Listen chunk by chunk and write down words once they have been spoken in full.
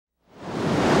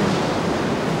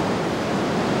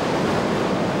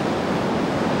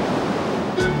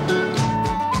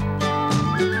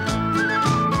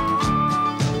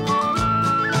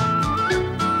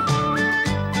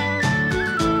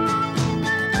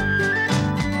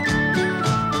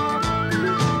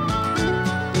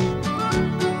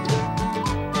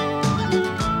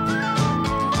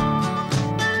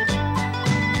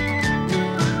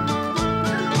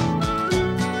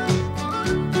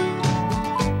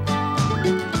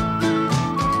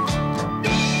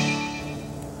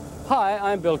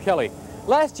I'm Bill Kelly.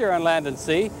 Last year on Land and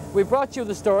Sea, we brought you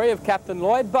the story of Captain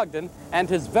Lloyd Bugden and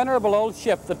his venerable old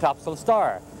ship, the Topsail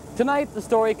Star. Tonight, the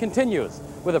story continues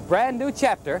with a brand new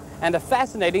chapter and a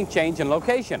fascinating change in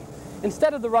location.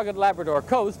 Instead of the rugged Labrador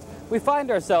coast, we find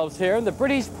ourselves here in the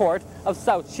British port of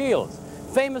South Shields,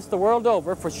 famous the world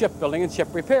over for shipbuilding and ship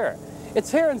repair.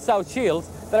 It's here in South Shields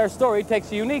that our story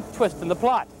takes a unique twist in the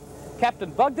plot. Captain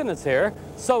Bugden is here,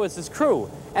 so is his crew,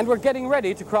 and we're getting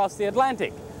ready to cross the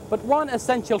Atlantic. But one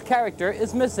essential character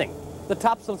is missing, the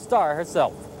Topsail Star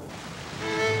herself.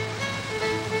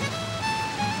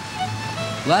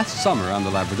 Last summer on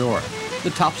the Labrador, the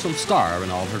Topsail Star in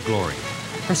all her glory.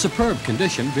 Her superb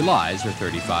condition belies her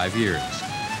 35 years.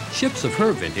 Ships of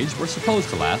her vintage were supposed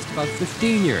to last about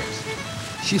 15 years.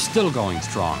 She's still going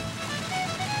strong.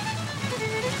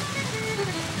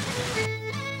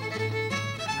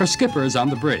 Her skipper is on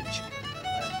the bridge.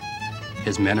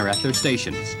 His men are at their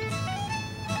stations.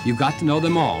 You got to know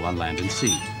them all on Land and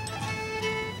Sea.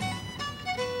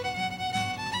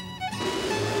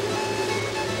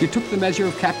 You took the measure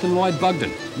of Captain Lloyd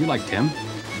Bugden. You liked him.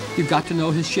 You got to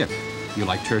know his ship. You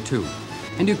liked her too.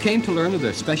 And you came to learn of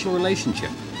their special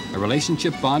relationship, a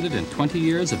relationship bonded in 20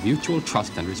 years of mutual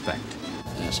trust and respect.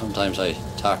 Sometimes I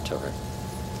talk to her.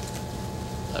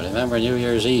 I remember New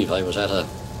Year's Eve, I was at a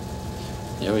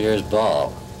New Year's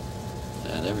ball,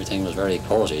 and everything was very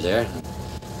cozy there.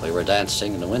 We were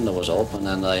dancing and the window was open,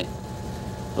 and I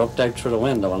looked out through the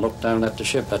window and looked down at the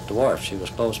ship at the wharf. She was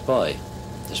close by.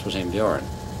 This was in Buren.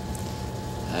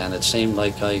 And it seemed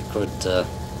like I could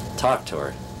talk to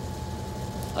her.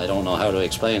 I don't know how to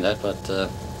explain that, but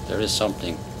there is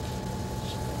something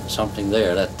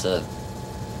there that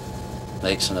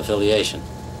makes an affiliation.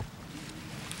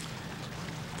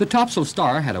 The Topsail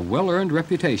Star had a well-earned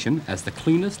reputation as the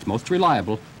cleanest, most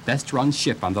reliable, best-run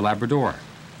ship on the Labrador.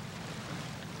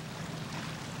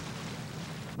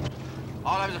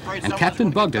 And Captain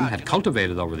Bugden had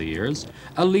cultivated over the years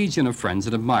a legion of friends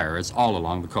and admirers all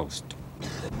along the coast.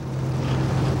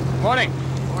 Morning.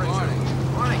 Morning.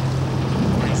 Morning.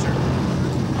 Morning, sir.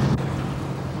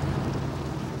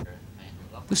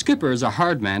 The skipper is a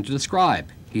hard man to describe.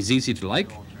 He's easy to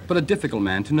like, but a difficult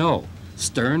man to know.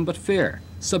 Stern but fair,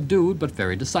 subdued but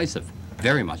very decisive,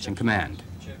 very much in command.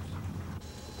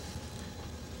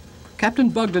 Captain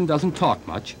Bugden doesn't talk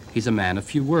much. He's a man of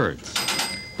few words.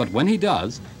 But when he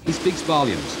does, he speaks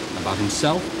volumes about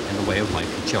himself and the way of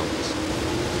life he chose.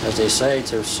 As they say,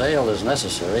 to sail is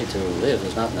necessary, to live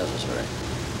is not necessary.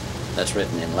 That's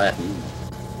written in Latin.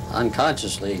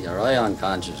 Unconsciously, or I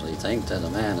unconsciously think that a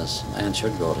man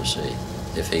should go to sea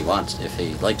if he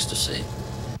likes to sea.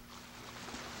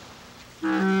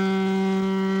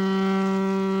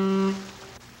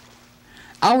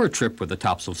 Our trip with the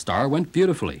Topsail Star went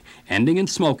beautifully, ending in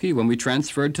Smoky when we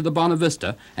transferred to the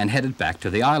Bonavista and headed back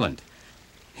to the island.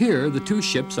 Here, the two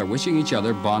ships are wishing each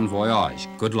other bon voyage,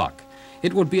 good luck.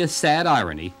 It would be a sad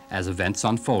irony as events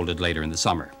unfolded later in the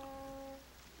summer.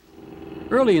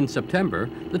 Early in September,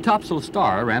 the Topsail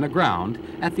Star ran aground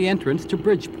at the entrance to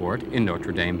Bridgeport in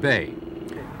Notre Dame Bay.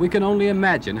 We can only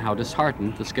imagine how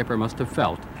disheartened the skipper must have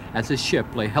felt as his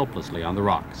ship lay helplessly on the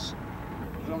rocks.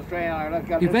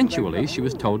 Eventually, she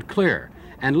was towed clear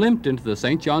and limped into the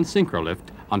St. John Synchro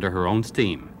lift under her own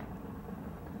steam.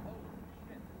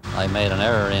 I made an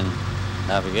error in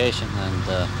navigation,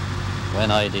 and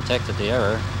when I detected the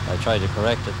error, I tried to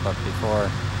correct it, but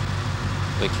before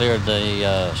we cleared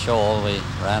the shoal, we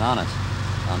ran on it,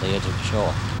 on the edge of the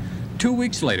shoal. 2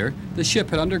 weeks later, the ship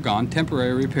had undergone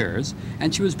temporary repairs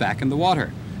and she was back in the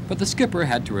water, but the skipper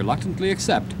had to reluctantly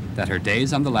accept that her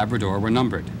days on the Labrador were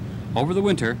numbered. Over the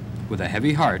winter, with a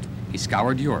heavy heart, he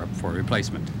scoured Europe for a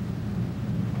replacement.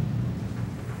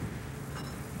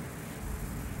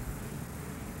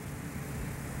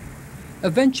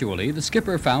 Eventually, the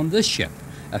skipper found this ship,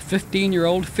 a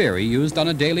 15-year-old ferry used on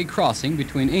a daily crossing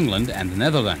between England and the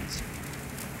Netherlands.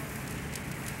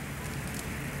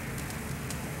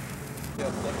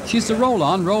 She's the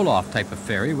roll-on, roll-off type of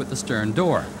ferry with the stern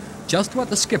door, just what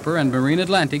the skipper and Marine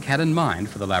Atlantic had in mind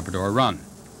for the Labrador run.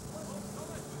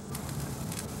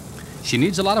 She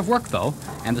needs a lot of work, though,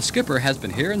 and the skipper has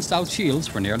been here in South Shields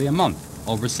for nearly a month,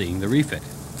 overseeing the refit.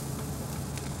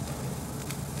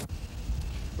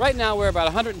 Right now, we're about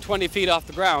 120 feet off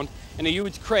the ground in a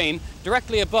huge crane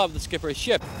directly above the skipper's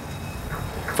ship.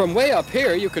 From way up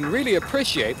here, you can really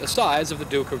appreciate the size of the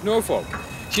Duke of Norfolk.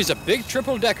 She's a big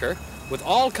triple-decker with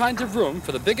all kinds of room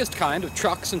for the biggest kind of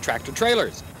trucks and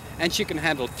tractor-trailers, and she can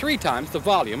handle 3 times the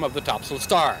volume of the Topsail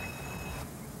Star.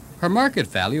 Her market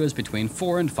value is between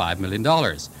 $4 and $5 million.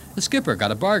 The skipper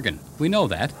got a bargain, we know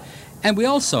that, and we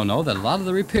also know that a lot of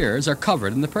the repairs are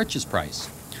covered in the purchase price.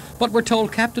 But we're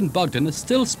told Captain Bugden is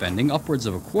still spending upwards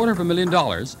of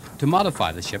 $250,000 to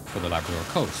modify the ship for the Labrador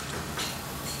coast.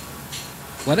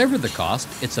 Whatever the cost,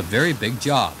 it's a very big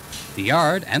job. The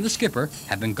yard and the skipper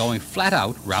have been going flat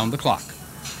out round the clock.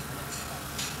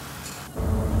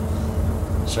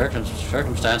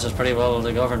 Circumstances pretty well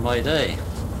governed my day.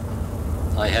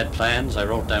 I had plans. I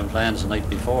wrote down plans the night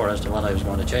before as to what I was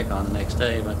going to check on the next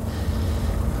day, but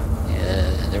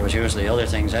there was usually other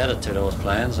things added to those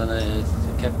plans, and it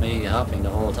kept me hopping the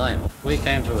whole time. We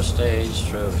came to a stage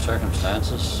through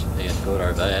circumstances, be it good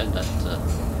or bad, that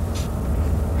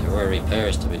there were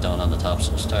repairs to be done on the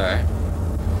Topsail Star.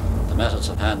 The methods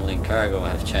of handling cargo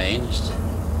have changed,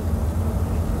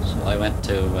 so I went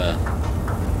to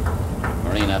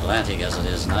Marine Atlantic, as it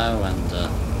is now, and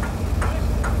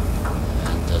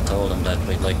told them that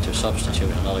we'd like to substitute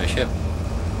another ship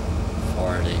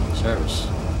for the service.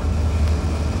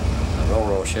 The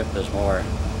Ro-Ro ship is more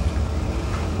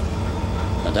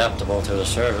adaptable to the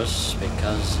service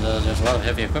because there's a lot of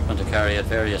heavy equipment to carry at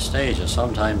various stages.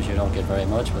 Sometimes you don't get very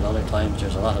much, but other times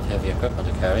there's a lot of heavy equipment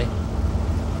to carry.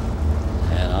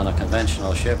 And on a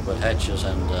conventional ship with hatches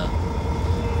and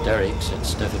derricks,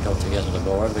 it's difficult to get it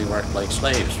aboard. We work like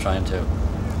slaves trying to,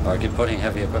 or putting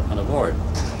heavy equipment aboard.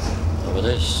 But with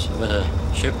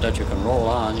a ship that you can roll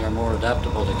on, you're more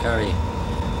adaptable to carry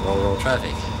Ro-Ro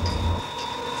traffic.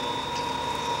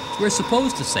 We're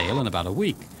supposed to sail in about a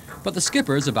week, but the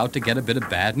skipper's about to get a bit of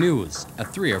bad news, a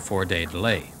 3 or 4 day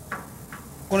delay. I'm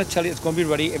going to tell you it's going to be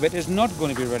ready if it is not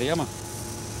going to be ready, am I?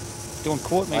 Don't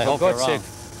quote me, for God's sake.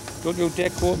 Don't you dare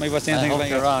quote me for saying things like that.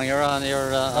 You're wrong. You're on.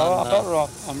 You're I'm not wrong.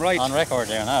 I'm right. On record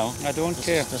there now. I don't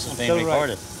care. This is I'm being still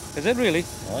recorded. Right. Is it really?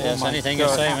 Oh yes. Anything God.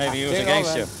 you say may be used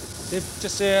against you.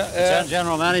 Just say. The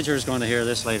general manager is going to hear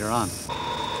this later on.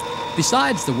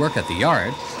 Besides the work at the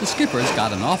yard, the skipper's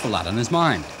got an awful lot on his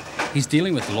mind. He's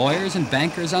dealing with lawyers and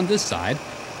bankers on this side,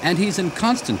 and he's in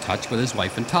constant touch with his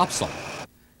wife in Topsail.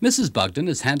 Mrs. Bugden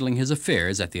is handling his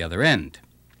affairs at the other end.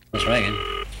 It's ringing.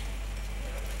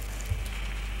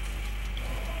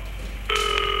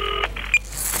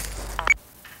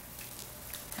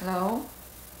 Hello?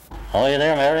 Oh, you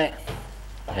there, Mary?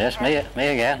 Yes, me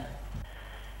again.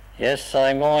 Yes,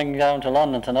 I'm going down to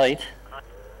London tonight. Are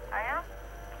you?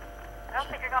 I don't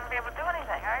think you're going to be able to do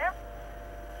anything,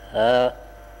 are you?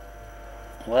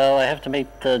 Well, I have to meet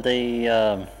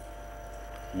the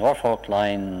Norfolk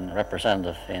line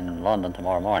representative in London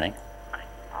tomorrow morning.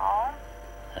 Oh?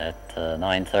 At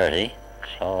 9:30.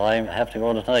 So I have to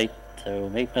go tonight to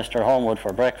meet Mr. Homewood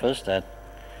for breakfast at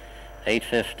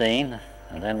 8:15,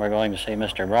 and then we're going to see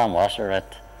Mr. Bromwasser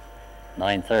at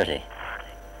 9:30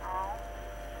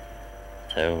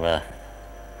 to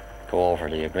go over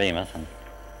the agreement and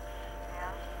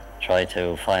try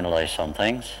to finalize some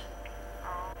things.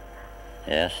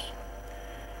 Yes.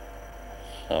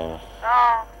 So.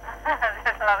 Oh,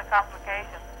 there's a lot of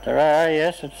complications. There are,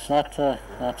 yes. It's not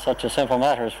such a simple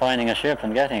matter as finding a ship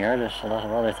and getting her. There's a lot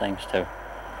of other things to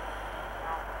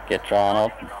get drawn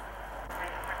up.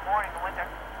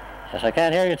 Yes, I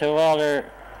can't hear you too well. They're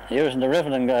using the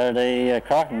riveting, the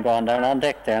caulking going down on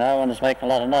deck there now, and it's making a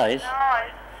lot of noise.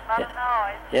 Noise, a lot of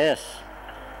noise. Yes.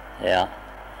 Yeah.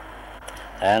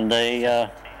 And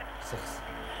the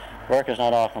work is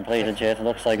not all completed yet. It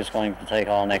looks like it's going to take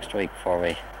all next week before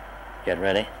we get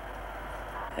ready.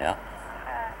 Yeah.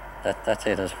 That's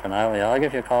it as for now. Yeah, I'll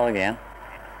give you a call again.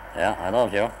 Yeah, I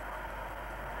love you.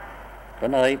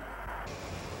 Good night.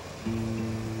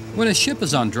 When a ship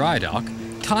is on dry dock,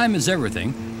 time is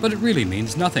everything, but it really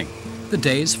means nothing. The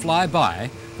days fly by,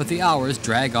 but the hours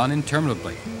drag on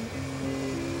interminably.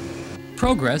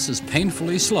 Progress is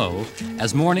painfully slow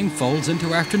as morning folds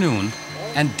into afternoon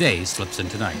and day slips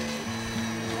into night.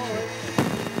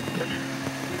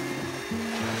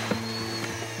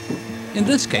 In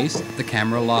this case, the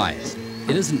camera lies.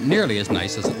 It isn't nearly as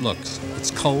nice as it looks. It's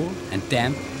cold and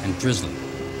damp and drizzling.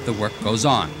 The work goes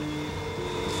on.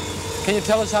 Can you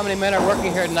tell us how many men are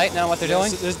working here tonight now, what they're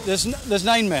doing? There's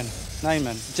 9 men. 9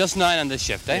 men. Just 9 on this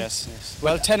shift, eh? Yes, yes.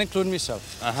 Well, 10 including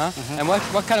myself. And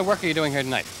what kind of work are you doing here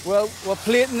tonight? Well, we're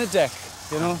plating the deck,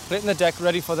 you know, plating the deck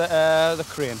ready for the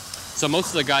crane. So most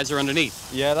of the guys are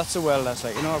underneath? Yeah, that's the welders,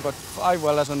 like, you know, I've got 5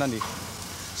 welders underneath.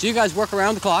 So you guys work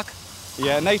around the clock?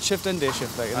 Yeah, night shift and day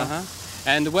shift, like, you know.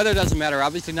 And the weather doesn't matter,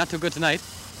 obviously not too good tonight.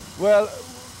 Well,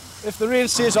 if the rain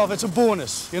stays off, it's a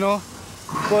bonus, you know.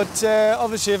 But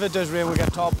obviously if it does rain, we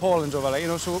get tarpaulins over, like, you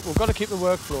know, so we've got to keep the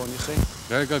work flowing, you see.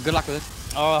 Very good. Good luck with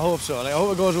it. Oh, I hope so. Like, I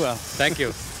hope it goes well. Thank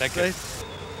you. Thank you. Right.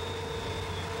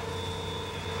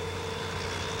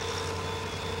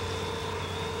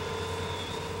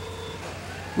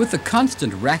 With the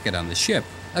constant racket on the ship,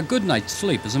 a good night's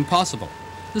sleep is impossible.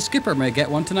 The skipper may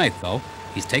get one tonight, though.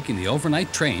 He's taking the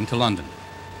overnight train to London.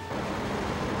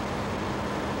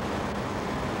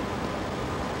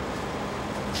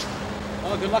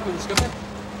 Oh, good luck with the skipper.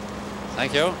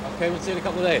 Thank you. Okay, we'll see you in a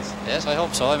couple of days. Yes, I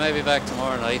hope so. I may be back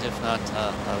tomorrow night. If not,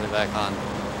 I'll be back on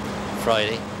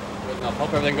Friday. Good enough.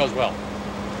 Hope everything goes well.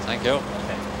 Thank you.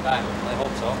 Okay, bye. I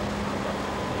hope so.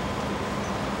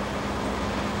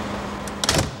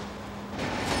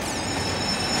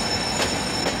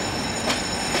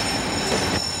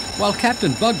 While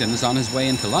Captain Bugden is on his way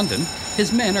into London,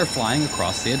 his men are flying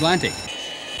across the Atlantic.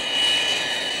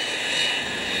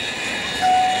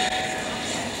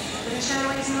 British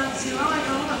Airways emergency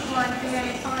arrival at flight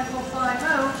BA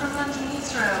 5450 from London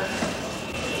Heathrow.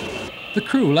 The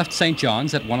crew left St.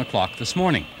 John's at 1 o'clock this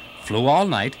morning, flew all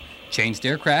night, changed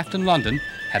aircraft in London,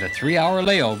 had a 3-hour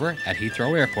layover at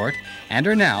Heathrow Airport, and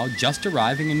are now just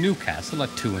arriving in Newcastle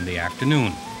at 2 in the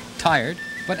afternoon. Tired,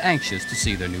 but anxious to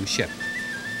see their new ship.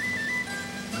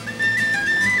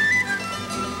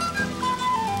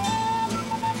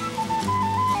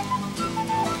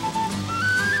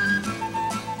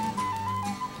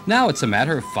 Now it's a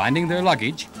matter of finding their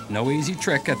luggage, no easy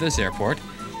trick at this airport,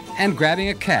 and grabbing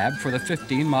a cab for the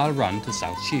 15-mile run to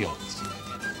South Shields.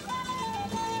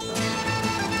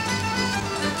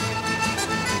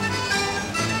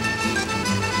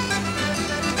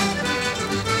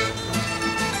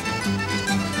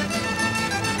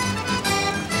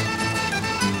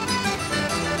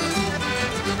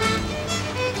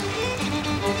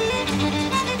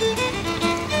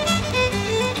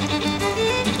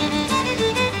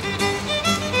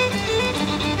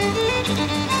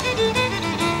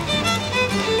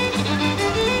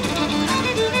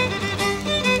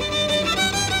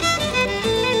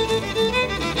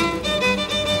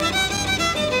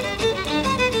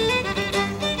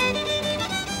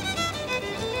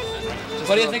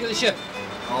 What do you think of the ship?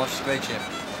 Oh, she's a great ship.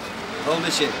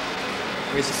 Lovely ship.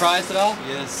 Were you surprised at all?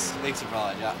 Yes, big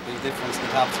surprise, yeah. Big difference in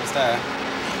the Topsail Star.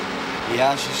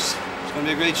 Yeah, she's going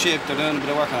to be a great ship. They're doing a bit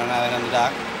of work on her now out on the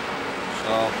dock.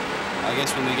 So, I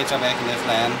guess when we get her back in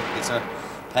Newfoundland, gets her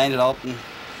painted up and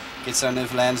gets her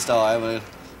Newfoundland style, well,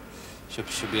 should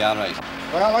be all right.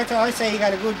 Well, I'd say you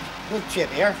got a good ship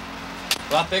here.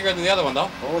 A lot bigger than the other one, though.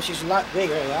 Oh, she's a lot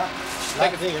bigger, yeah. She's a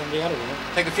lot bigger than the other one.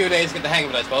 Take a few days to get the hang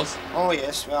of it, I suppose. Oh,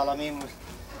 yes. Well, I mean,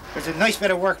 there's a nice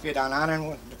bit of work to be done on her,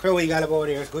 and the crew he got aboard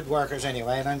here is good workers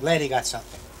anyway, and I'm glad he got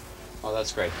something. Oh,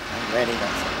 that's great. I'm glad he got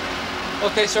something.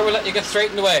 Okay, sir, we'll let you get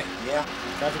straightened away. Yeah,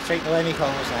 traffic straightened away me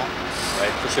clothes, that.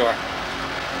 Right, for sure.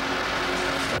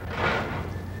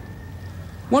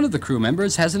 One of the crew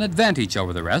members has an advantage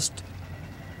over the rest.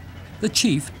 The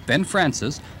chief, Ben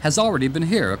Francis, has already been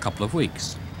here a couple of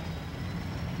weeks.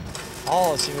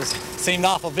 Oh, seemed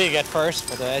awful big at first,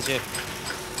 but as you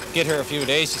get her a few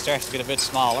days, she starts to get a bit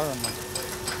smaller. And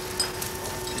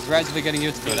She's gradually getting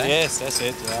used to it, eh? Yes, that's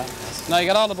it, yeah. Now, you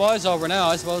got all the boys over now.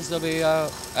 I suppose they'll be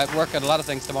at work at a lot of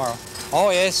things tomorrow.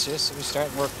 Oh, yes, we'll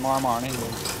start work tomorrow morning. A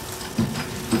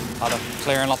lot of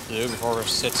clearing up to do before we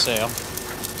set sail.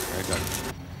 Very good.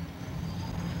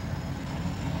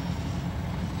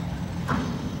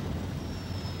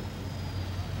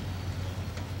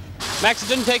 Max, it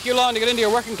didn't take you long to get into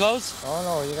your working clothes. Oh,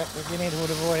 no, you need to go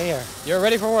aboard here. You're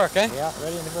ready for work, eh? Yeah,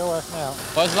 ready for work now.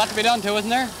 Well, there's a lot to be done too, isn't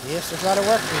there? Yes, there's a lot of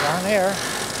work to be done here.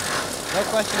 No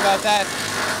question about that.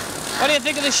 What do you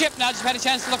think of the ship now? Just had a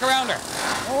chance to look around her.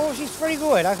 Oh, she's pretty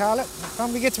good, I call it.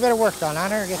 Probably gets a bit of work done on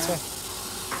her. Gets a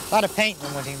lot of painting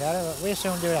and one thing like that, but we'll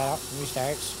soon do that up when we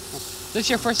start. This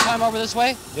your first time over this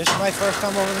way? This is my first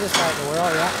time over this part of the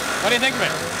world, yeah. What do you think of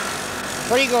it?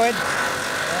 Pretty good.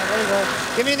 Pretty good.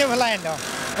 Give me a Newfoundland, though.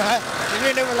 Give me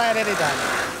a Newfoundland any time.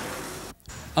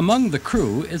 Among the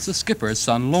crew is the skipper's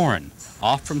son, Lauren,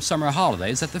 off from summer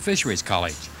holidays at the Fisheries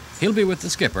College. He'll be with the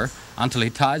skipper until he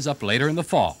ties up later in the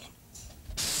fall.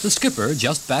 The skipper,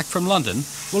 just back from London,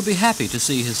 will be happy to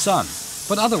see his son,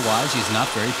 but otherwise he's not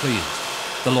very pleased.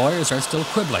 The lawyers are still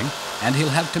quibbling, and he'll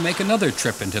have to make another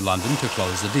trip into London to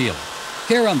close the deal.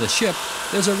 Here on the ship,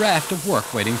 there's a raft of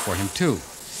work waiting for him too.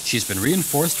 She's been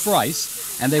reinforced for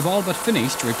ice, and they've all but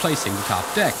finished replacing the top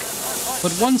deck.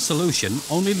 But one solution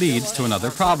only leads to another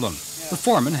problem. The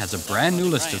foreman has a brand new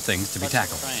list of things to be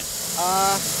tackled.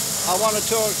 I want to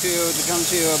talk to you, to come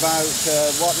to you about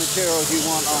what materials you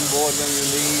want on board when you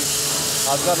leave.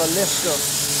 I've got a list of,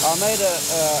 I made a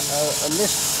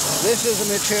list. This is the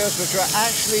materials which are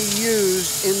actually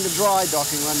used in the dry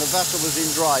docking when the vessel was in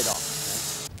dry dock.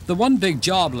 The one big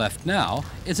job left now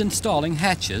is installing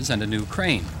hatches and a new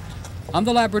crane. On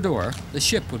the Labrador, the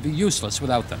ship would be useless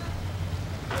without them.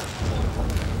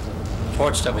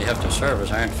 Ports that we have to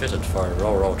service aren't fitted for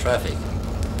ro-ro traffic.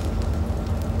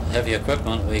 heavy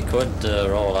equipment, we could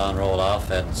roll on, roll off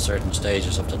at certain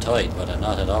stages of the tide, but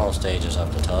not at all stages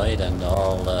of the tide and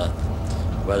all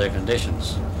weather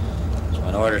conditions. So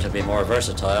in order to be more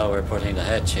versatile, we're putting the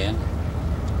hatch in,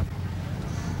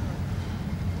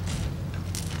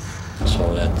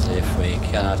 so that if we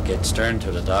cannot get stern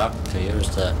to the dock to use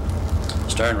the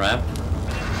stern ramp,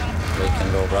 we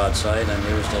can go broadside and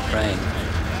use the crane.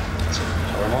 So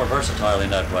we're more versatile in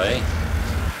that way.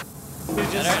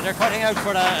 They're cutting out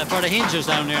for the hinges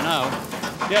down there now.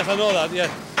 Yes, I know that, yeah.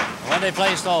 When they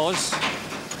place those,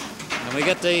 and we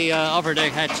get the upper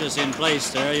deck hatches in place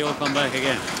there, you'll come back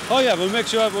again. Oh yeah, we'll make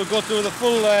sure we'll go through the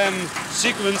full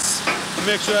sequence and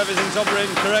make sure everything's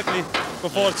operating correctly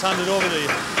before it's handed over to you.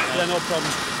 Yeah, no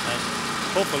problem.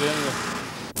 Hopefully, anyway.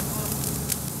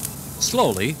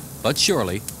 Slowly, but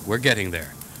surely, we're getting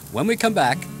there. When we come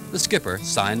back, the skipper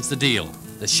signs the deal.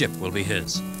 The ship will be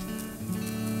his.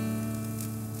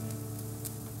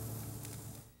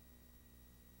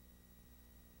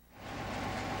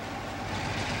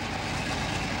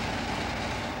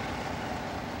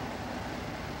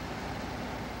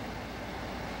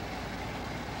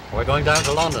 We're going down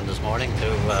to London this morning to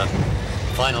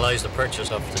finalise the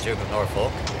purchase of the Duke of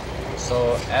Norfolk.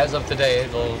 So, as of today,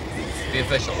 it'll be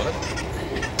official, will it?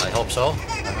 I hope so.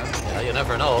 Yeah, you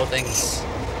never know. Things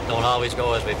don't always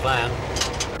go as we plan.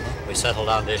 We settled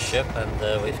on this ship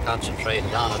and we've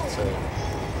concentrated on it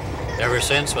ever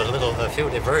since with a few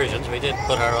diversions. We did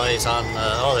put our eyes on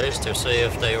others to see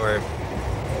if they were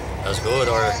as good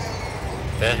or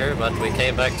better, but we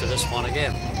came back to this one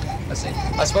again. I see.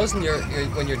 I suppose when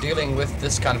you're dealing with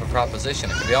this kind of a proposition,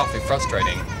 it can be awfully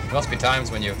frustrating. There must be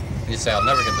times when you say, I'll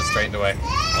never get this straightened away.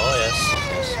 Oh,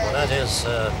 yes. Well, that is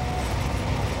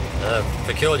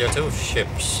peculiar to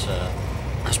ships,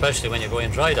 especially when you go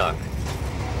in dry dock.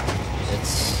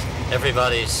 It's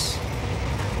everybody's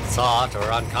thought or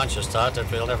unconscious thought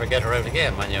that we'll never get her out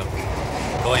again. When you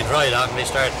go in dry dock, we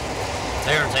start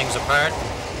tearing things apart,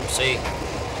 you see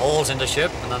holes in the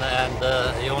ship,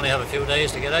 and you only have a few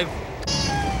days to get out.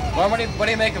 Well, what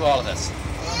do you make of all of this?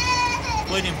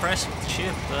 Quite impressed with the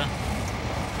ship.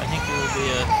 I think it will be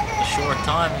a short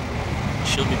time, and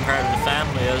she'll be part of the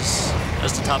family as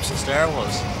the Topsail Star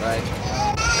was. Right.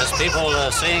 There's people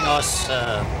seeing us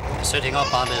sitting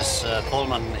up on this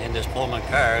Pullman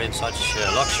car in such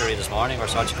luxury this morning, or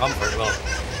such comfort, will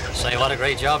say what a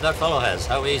great job that fellow has,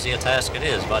 how easy a task it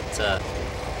is, but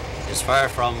it's far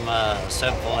from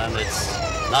simple, and it's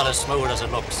not as smooth as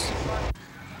it looks.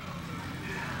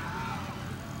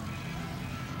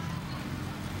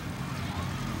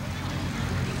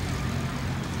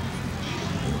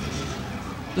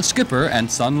 The skipper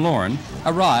and son Lauren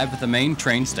arrive at the main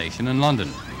train station in London.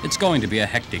 It's going to be a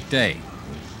hectic day.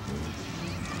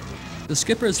 The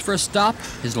skipper's first stop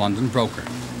is London broker.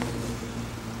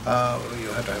 You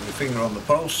have to have your finger on the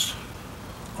pulse,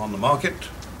 on the market.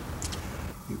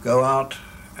 You go out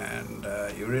and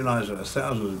you realise there are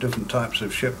thousands of different types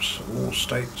of ships of all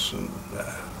states, and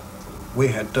we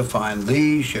had to find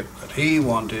the ship that he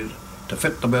wanted to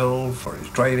fit the bill for his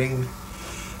trading,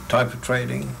 type of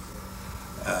trading,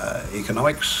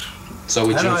 economics. So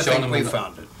would you have shown him? We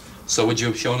found it. So would you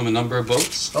have shown him a number of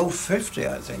boats? Oh, 50,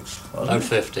 I think. About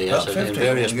 50, yes, About 50 in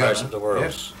various together. parts of the world.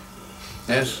 Yes.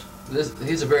 Yes.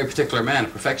 He's a very particular man, a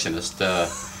perfectionist.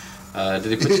 Did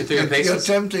he put you through your paces?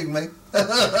 You're tempting me.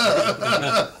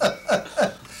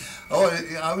 Oh,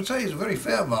 I would say he's a very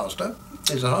fair master.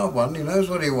 He's a hard one. He knows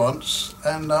what he wants,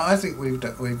 and I think we've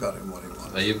got him what he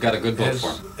wants. You've got a good boat Yes.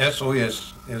 for him. Yes, oh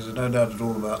yes. There's no doubt at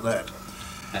all about that.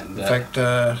 And, in fact,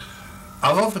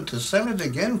 I've offered to sell it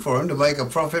again for him to make a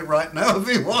profit right now if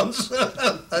he wants.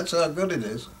 That's how good it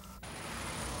is.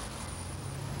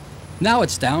 Now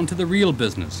it's down to the real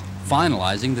business,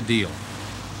 finalizing the deal.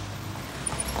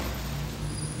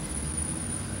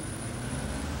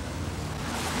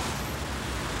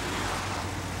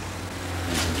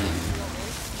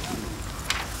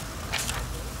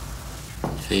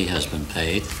 Fee has been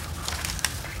paid.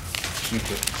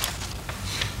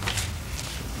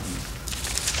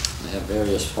 I have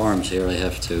various forms here I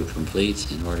have to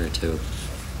complete in order to...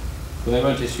 Well, they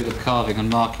won't issue the carving and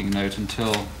marking note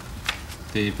until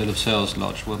the bill of sales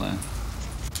lodged, will they?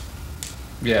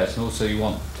 Yes, and also you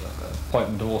want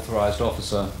appointment of authorised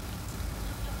officer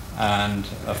and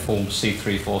a form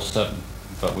C347,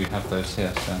 but we have those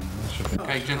here, so that should be...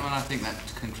 Okay, gentlemen, I think that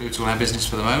concludes all our business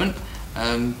for the moment.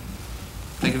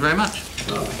 Thank you very much.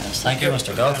 Yes, thank you,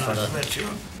 Mr. Goff, for the...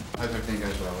 I hope everything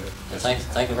goes well with it.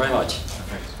 Thank you very much.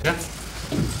 Okay. Yeah.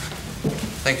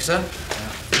 Thank you, sir.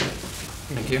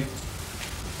 Thank you.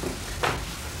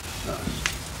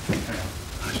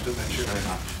 Nice to meet you. Very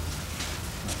much.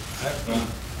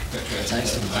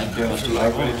 Thanks. Thank you, Mr.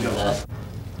 Lloyd.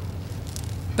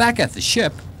 Back at the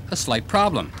ship, a slight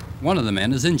problem. One of the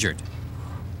men is injured.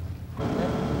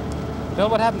 Bill,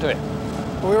 what happened to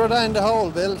you? We were down the hole,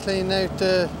 Bill, cleaning out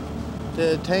the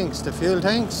tanks, the fuel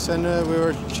tanks, and we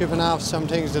were chipping off some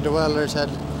things that the welders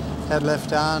had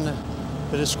left on. A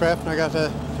bit of scrap, and I got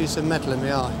a piece of metal in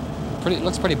my eye. It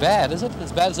looks pretty bad, is it?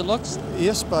 As bad as it looks?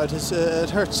 Yes, but it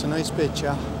hurts a nice bit,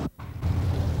 yeah.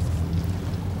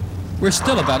 We're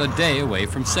still about a day away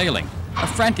from sailing, a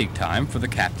frantic time for the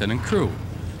captain and crew.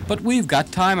 But we've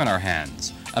got time on our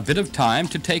hands, a bit of time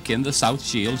to take in the South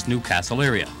Shields Newcastle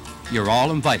area. You're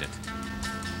all invited.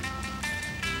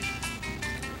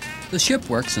 The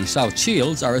shipworks in South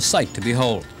Shields are a sight to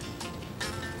behold.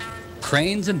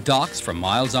 Cranes and docks for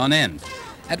miles on end.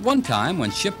 At one time, when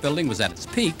shipbuilding was at its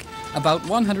peak, about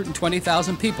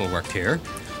 120,000 people worked here.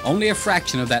 Only a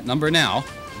fraction of that number now,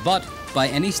 but by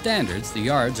any standards, the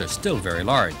yards are still very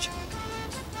large.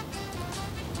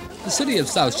 The city of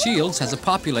South Shields has a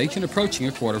population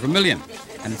approaching 250,000,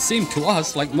 and it seemed to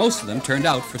us like most of them turned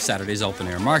out for Saturday's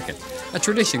open-air market, a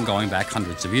tradition going back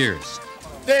hundreds of years.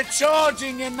 They're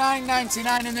charging you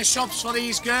 $9.99 in the shops for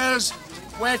these girls.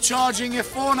 We're charging you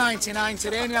 $4.99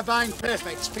 today, and you're buying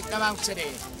perfects. Pick them out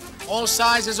today. All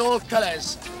sizes, all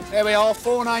colours. There we are,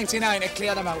 $4.99 to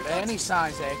clear them out. Any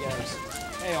size there, girls.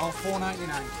 There you are,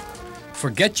 $4.99.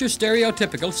 Forget your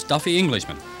stereotypical stuffy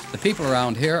Englishmen. The people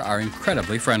around here are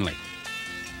incredibly friendly.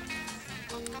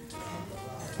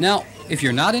 Now, if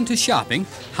you're not into shopping,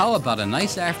 how about a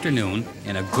nice afternoon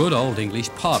in a good old English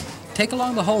pub? Take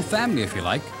along the whole family if you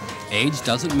like. Age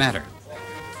doesn't matter.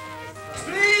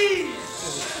 Please!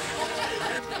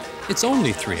 It's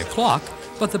only 3 o'clock,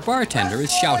 but the bartender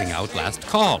is shouting out last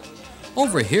call.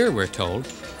 Over here, we're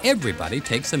told, everybody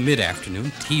takes a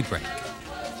mid-afternoon tea break.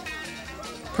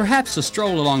 Perhaps a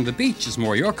stroll along the beach is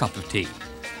more your cup of tea.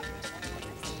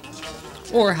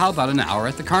 Or how about an hour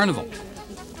at the carnival?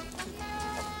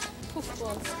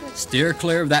 Steer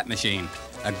clear of that machine.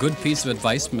 A good piece of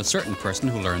advice from a certain person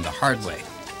who learned the hard way.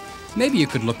 Maybe you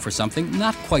could look for something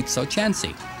not quite so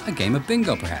chancy. A game of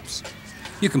bingo, perhaps.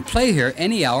 You can play here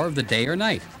any hour of the day or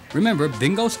night. Remember,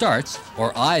 bingo starts,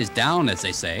 or eyes down as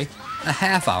they say, a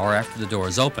half hour after the door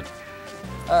is open.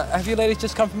 Have you ladies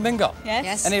just come from bingo?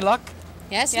 Yes. Any luck?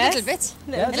 Yes, Yes. a little bit.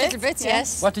 Yes. A little bit,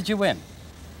 yes. What did you win?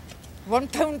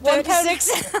 £1.36.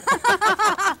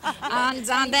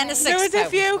 and then a £6. There was a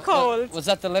few calls. Was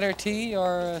that the letter T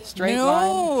or a straight line?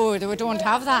 No, we don't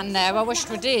have that now. I wish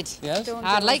we did. Yes?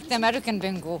 I like the American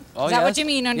bingo. Oh, Is that yes. what you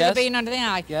mean under Yes. the bean under the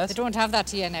eye? Yes. They don't have that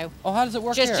here now. Oh, how does it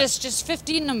work here? Just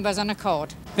 15 numbers on a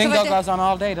card. Bingo So goes on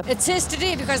all day. doesn't it? It says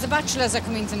today because the bachelors are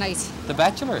coming tonight. The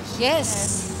bachelors?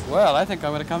 Yes. Well, I think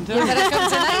I'm going to come too. You better come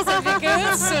tonight, it'll be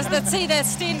good. So let's see, they're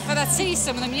staying for that sea,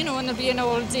 some of them, you know, and it'll be an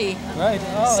old day. Right.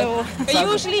 Oh, So It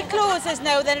usually closes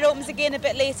now, then it opens again a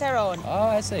bit later on. Oh,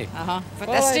 I see. But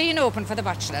Well, they're staying open for the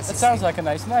bachelors. It sounds like a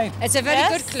nice night. It's a very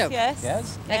Yes, good club. yes.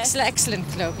 Yes? Excellent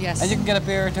club, yes. And you can get a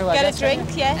beer too, I Get guess. a drink,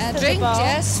 yes. A there's drink, bar.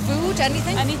 yes, food,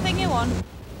 anything. Anything you want.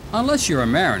 Unless you're a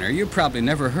mariner, you've probably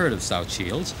never heard of South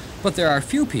Shields, but there are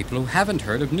few people who haven't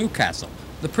heard of Newcastle,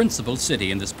 the principal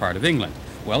city in this part of England.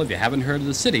 Well, if you haven't heard of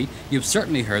the city, you've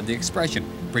certainly heard the expression,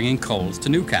 bringing coals to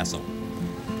Newcastle.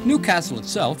 Newcastle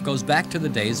itself goes back to the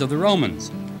days of the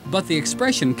Romans, but the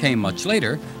expression came much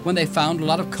later when they found a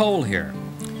lot of coal here.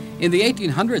 In the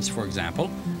 1800s, for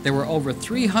example, there were over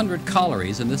 300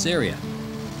 collieries in this area.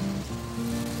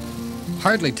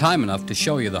 Hardly time enough to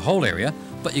show you the whole area,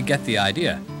 but you get the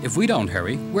idea. If we don't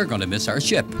hurry, we're going to miss our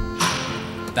ship.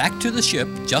 Back to the ship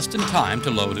just in time to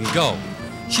load and go.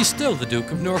 She's still the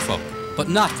Duke of Norfolk, but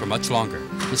not for much longer.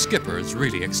 The skipper is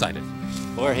really excited.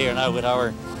 We're here now with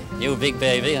our new big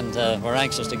baby, and we're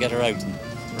anxious to get her out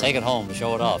and take it home to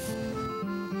show it off.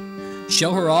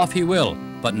 Show her off he will,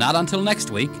 but not until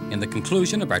next week in the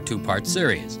conclusion of our two-part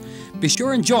series. Be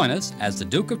sure and join us as the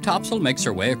Duke of Topsail makes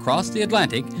her way across the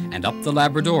Atlantic and up the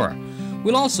Labrador.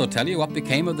 We'll also tell you what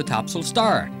became of the Topsail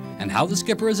Star and how the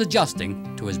skipper is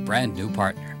adjusting to his brand new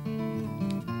partner.